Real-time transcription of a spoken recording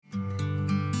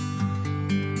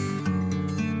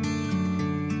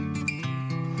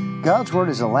God's Word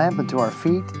is a lamp unto our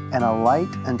feet and a light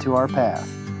unto our path.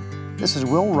 This is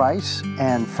Will Rice,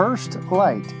 and First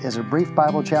Light is a brief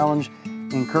Bible challenge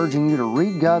encouraging you to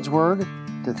read God's Word,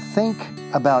 to think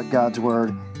about God's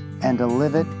Word, and to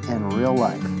live it in real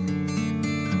life.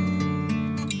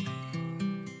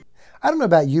 I don't know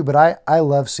about you, but I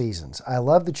love seasons. I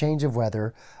love the change of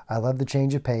weather. I love the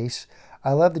change of pace.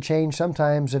 I love the change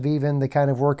sometimes of even the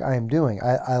kind of work I am doing.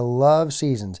 I love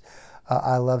seasons.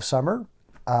 I love summer.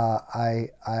 I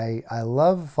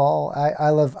love fall. I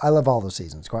love all the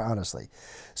seasons, quite honestly.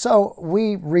 So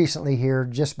we recently here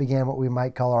just began what we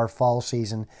might call our fall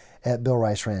season at Bill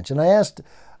Rice Ranch. And I asked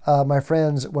my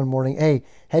friends one morning, hey,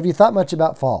 have you thought much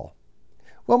about fall?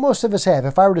 Well, most of us have.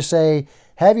 If I were to say,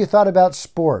 have you thought about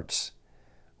sports?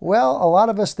 Well, a lot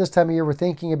of us this time of year were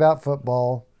thinking about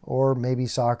football or maybe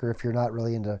soccer if you're not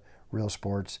really into real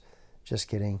sports. Just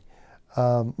kidding.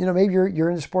 Maybe you're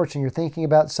into sports and you're thinking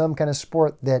about some kind of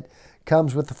sport that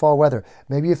comes with the fall weather.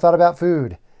 Maybe you thought about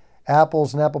food,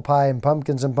 apples and apple pie and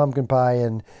pumpkins and pumpkin pie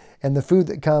and the food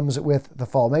that comes with the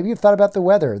fall. Maybe you've thought about the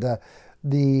weather,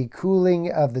 the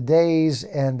cooling of the days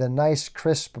and the nice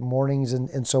crisp mornings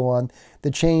and so on,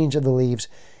 the change of the leaves.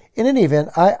 In any event,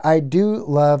 I do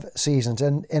love seasons.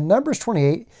 And Numbers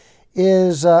 28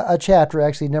 is a chapter,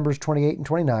 actually Numbers 28 and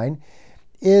 29,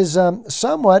 is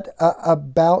somewhat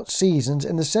about seasons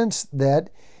in the sense that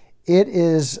it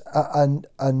is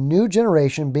a new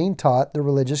generation being taught the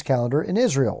religious calendar in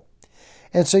Israel.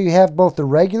 And so you have both the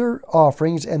regular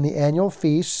offerings and the annual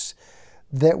feasts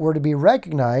that were to be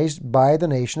recognized by the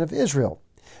nation of Israel.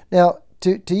 Now,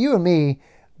 to you and me,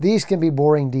 these can be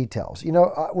boring details.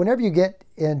 Whenever you get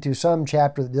into some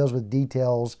chapter that deals with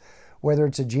details, whether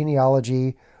it's a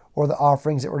genealogy or the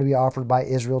offerings that were to be offered by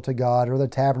Israel to God, or the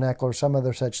tabernacle, or some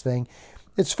other such thing.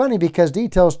 It's funny because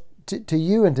details to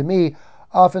you and to me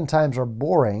oftentimes are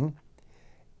boring,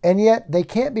 and yet they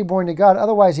can't be boring to God.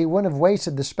 Otherwise, He wouldn't have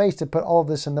wasted the space to put all of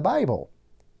this in the Bible.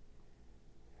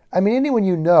 I mean, anyone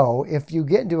you know, if you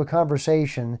get into a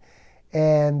conversation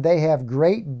and they have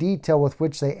great detail with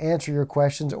which they answer your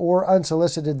questions, or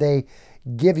unsolicited they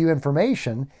give you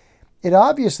information, it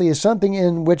obviously is something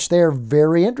in which they are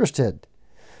very interested.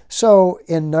 So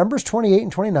in Numbers 28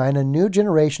 and 29, a new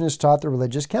generation is taught the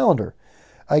religious calendar.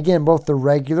 Again, both the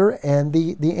regular and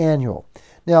the annual.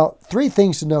 Now, three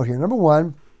things to note here. Number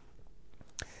one,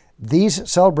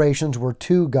 these celebrations were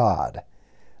to God.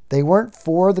 They weren't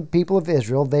for the people of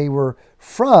Israel. They were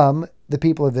from the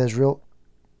people of Israel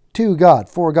to God,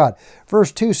 for God.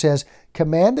 Verse 2 says,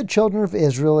 command the children of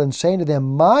Israel and saying to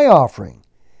them, my offering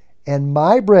and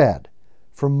my bread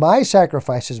for my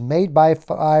sacrifices made by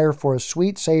fire for a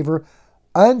sweet savor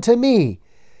unto me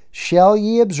shall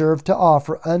ye observe to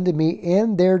offer unto me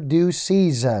in their due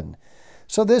season.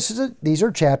 So these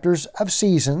are chapters of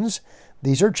seasons.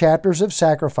 These are chapters of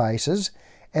sacrifices.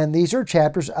 And these are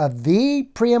chapters of the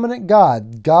preeminent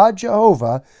God, God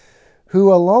Jehovah,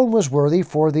 who alone was worthy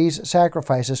for these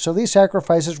sacrifices. So these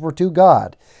sacrifices were to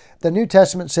God. The New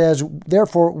Testament says,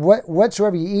 therefore,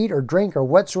 whatsoever you eat or drink or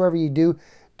whatsoever you do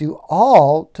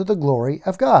all to the glory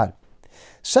of God.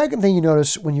 Second thing you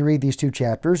notice when you read these two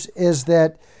chapters is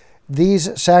that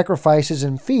these sacrifices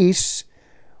and feasts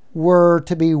were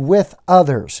to be with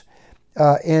others.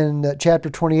 In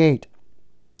chapter 28,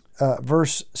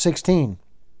 verse 16,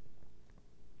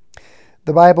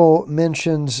 the Bible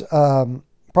mentions,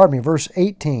 verse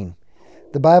 18,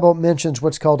 the Bible mentions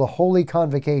what's called a holy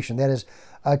convocation. That is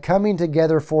a coming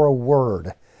together for a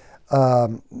word. A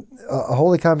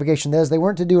holy convocation. That is, they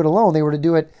weren't to do it alone. They were to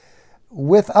do it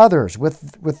with others,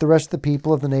 with the rest of the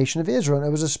people of the nation of Israel. And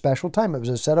it was a special time. It was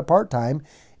a set-apart time.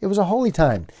 It was a holy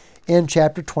time. In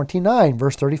chapter 29,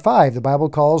 verse 35, the Bible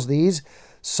calls these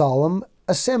solemn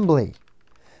assembly.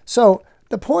 So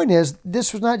the point is,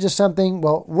 this was not just something,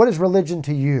 well, what is religion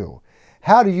to you?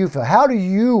 How do you feel? How do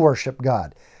you worship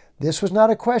God? This was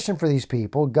not a question for these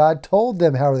people. God told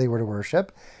them how they were to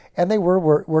worship, and they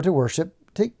were to worship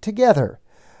together.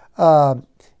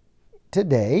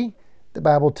 Today, the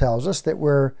Bible tells us that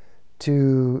we're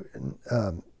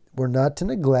not to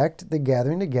neglect the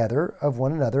gathering together of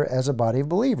one another as a body of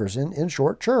believers. In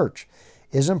short, church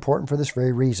is important for this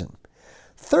very reason.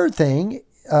 Third thing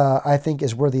I think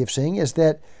is worthy of seeing is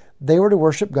that they were to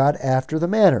worship God after the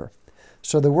manner.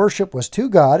 So the worship was to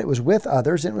God, it was with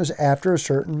others, and it was after a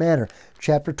certain manner.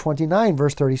 Chapter 29,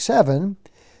 verse 37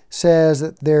 says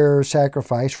that their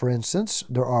sacrifice, for instance,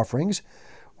 their offerings,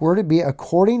 were to be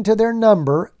according to their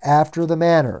number after the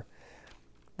manner.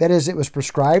 That is, it was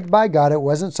prescribed by God. It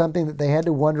wasn't something that they had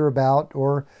to wonder about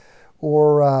or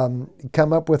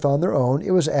come up with on their own.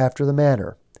 It was after the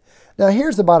manner. Now,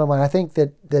 here's the bottom line. I think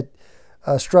that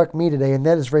struck me today, and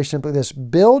that is very simply this: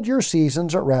 build your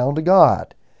seasons around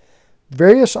God.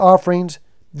 Various offerings,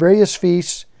 various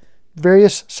feasts,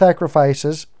 various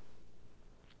sacrifices,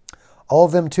 all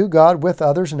of them to God with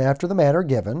others and after the manner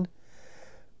given.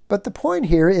 But the point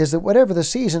here is that whatever the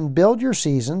season, build your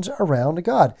seasons around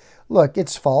God. Look,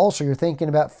 it's fall, so you're thinking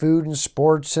about food and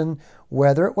sports and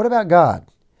weather. What about God?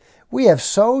 We have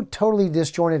so totally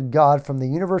disjointed God from the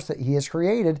universe that He has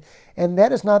created, and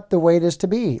that is not the way it is to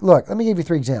be. Look, let me give you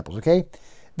 3 examples, okay?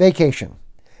 Vacation.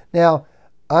 Now,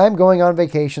 I'm going on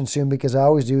vacation soon because I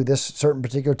always do this certain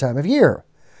particular time of year.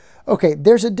 Okay,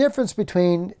 there's a difference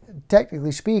between,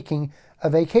 technically speaking, a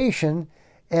vacation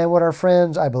and what our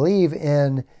friends, I believe,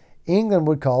 in England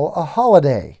would call a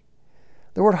holiday.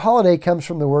 The word holiday comes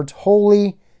from the words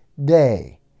holy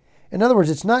day. In other words,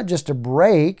 it's not just a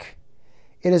break.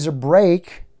 It is a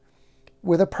break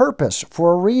with a purpose,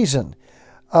 for a reason.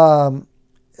 Holy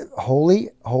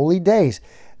days.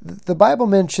 The Bible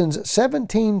mentions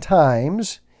 17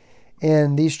 times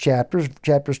in these chapters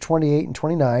 28 and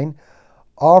 29,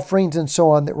 offerings and so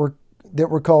on that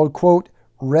were called, quote,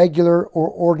 regular or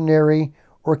ordinary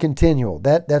or continual.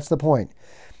 That's the point.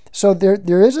 So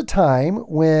there is a time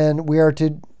when we are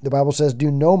to, the Bible says, do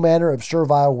no manner of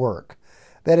servile work.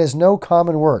 That is no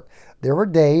common work. There were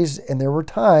days and there were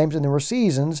times and there were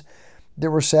seasons that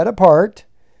were set apart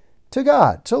to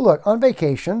God. So look, on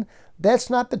vacation, that's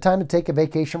not the time to take a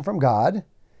vacation from God,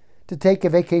 to take a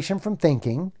vacation from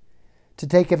thinking, to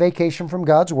take a vacation from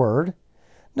God's Word.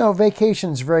 No,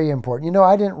 vacation is very important. You know,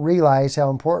 I didn't realize how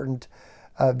important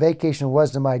vacation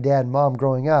was to my dad and mom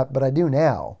growing up, but I do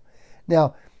now.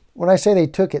 Now, when I say they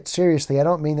took it seriously, I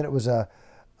don't mean that it was a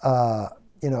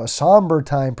somber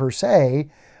time per se.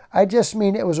 I just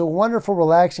mean it was a wonderful,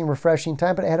 relaxing, refreshing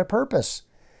time, but it had a purpose.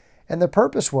 And the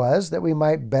purpose was that we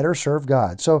might better serve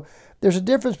God. So there's a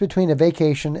difference between a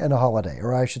vacation and a holiday,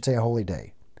 or I should say a holy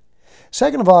day.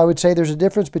 Second of all, I would say there's a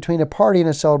difference between a party and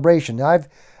a celebration. Now,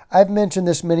 I've mentioned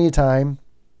this many a time,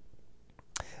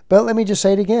 but let me just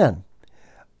say it again.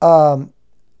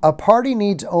 A party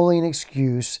needs only an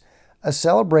excuse. A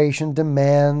celebration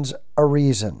demands a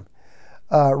reason.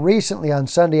 Recently on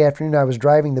Sunday afternoon, I was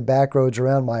driving the back roads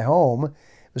around my home.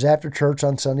 It was after church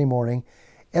on Sunday morning,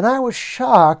 and I was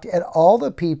shocked at all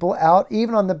the people out,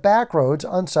 even on the back roads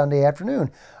on Sunday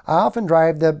afternoon. I often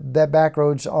drive the back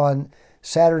roads on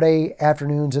Saturday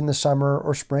afternoons in the summer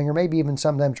or spring, or maybe even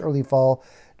sometimes early fall.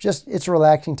 Just, it's a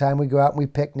relaxing time. We go out and we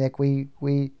picnic.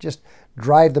 We just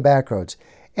drive the back roads.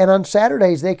 And on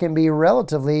Saturdays, they can be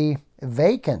relatively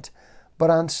vacant. But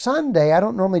on Sunday, I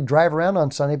don't normally drive around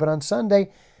on Sunday, but on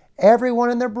Sunday, everyone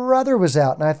and their brother was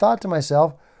out. And I thought to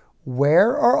myself,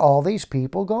 where are all these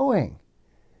people going?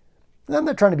 And I'm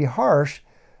not trying to be harsh,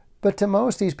 but to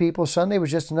most of these people, Sunday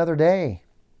was just another day.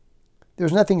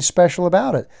 There's nothing special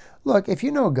about it. Look, if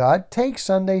you know God, take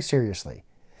Sunday seriously.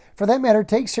 For that matter,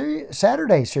 take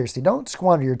Saturday seriously. Don't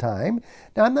squander your time.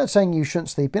 Now, I'm not saying you shouldn't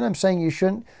sleep in. I'm saying you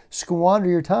shouldn't squander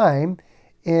your time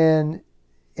in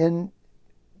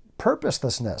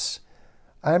purposelessness.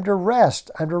 I'm to rest.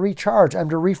 I'm to recharge. I'm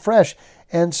to refresh.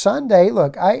 And Sunday,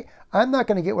 look, I'm not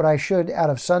going to get what I should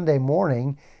out of Sunday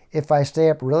morning if I stay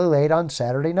up really late on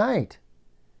Saturday night.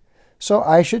 So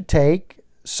I should take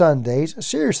Sundays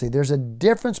seriously. There's a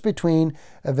difference between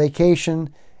a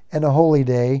vacation and a holy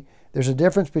day. There's a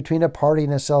difference between a party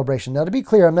and a celebration. Now, to be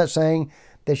clear, I'm not saying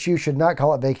that you should not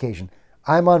call it vacation.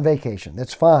 I'm on vacation.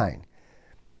 That's fine.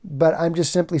 But I'm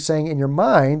just simply saying in your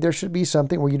mind, there should be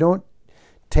something where you don't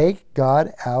take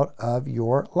God out of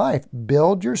your life.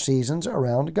 Build your seasons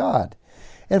around God.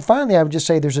 And finally, I would just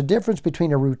say there's a difference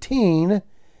between a routine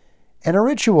and a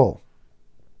ritual.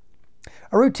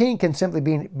 A routine can simply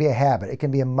be a habit. It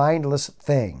can be a mindless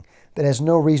thing that has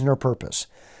no reason or purpose.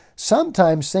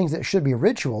 Sometimes things that should be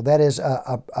ritual, that is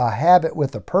a habit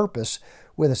with a purpose,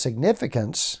 with a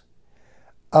significance,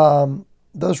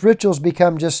 those rituals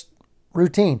become just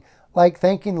routine, like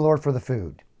thanking the Lord for the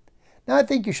food. Now, I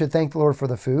think you should thank the Lord for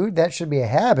the food. That should be a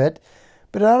habit,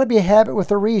 but it ought to be a habit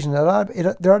with a reason. There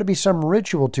ought to be some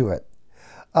ritual to it.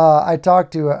 I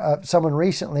talked to someone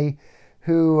recently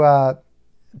who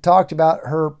talked about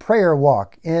her prayer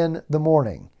walk in the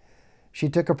morning. She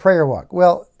took a prayer walk.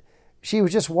 Well, she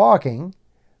was just walking,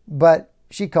 but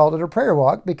she called it a prayer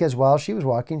walk because while she was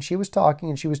walking, she was talking,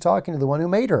 and she was talking to the one who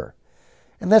made her.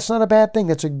 And that's not a bad thing.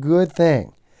 That's a good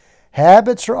thing.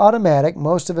 Habits are automatic.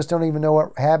 Most of us don't even know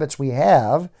what habits we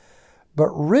have, but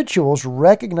rituals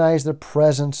recognize the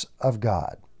presence of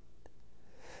God.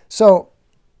 So,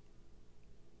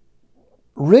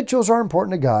 rituals are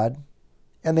important to God,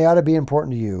 and they ought to be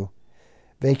important to you.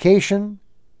 Vacation,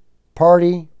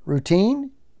 party,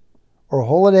 routine, or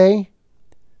holiday,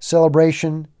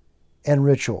 celebration, and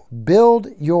ritual. Build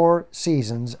your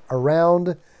seasons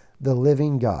around the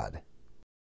living God.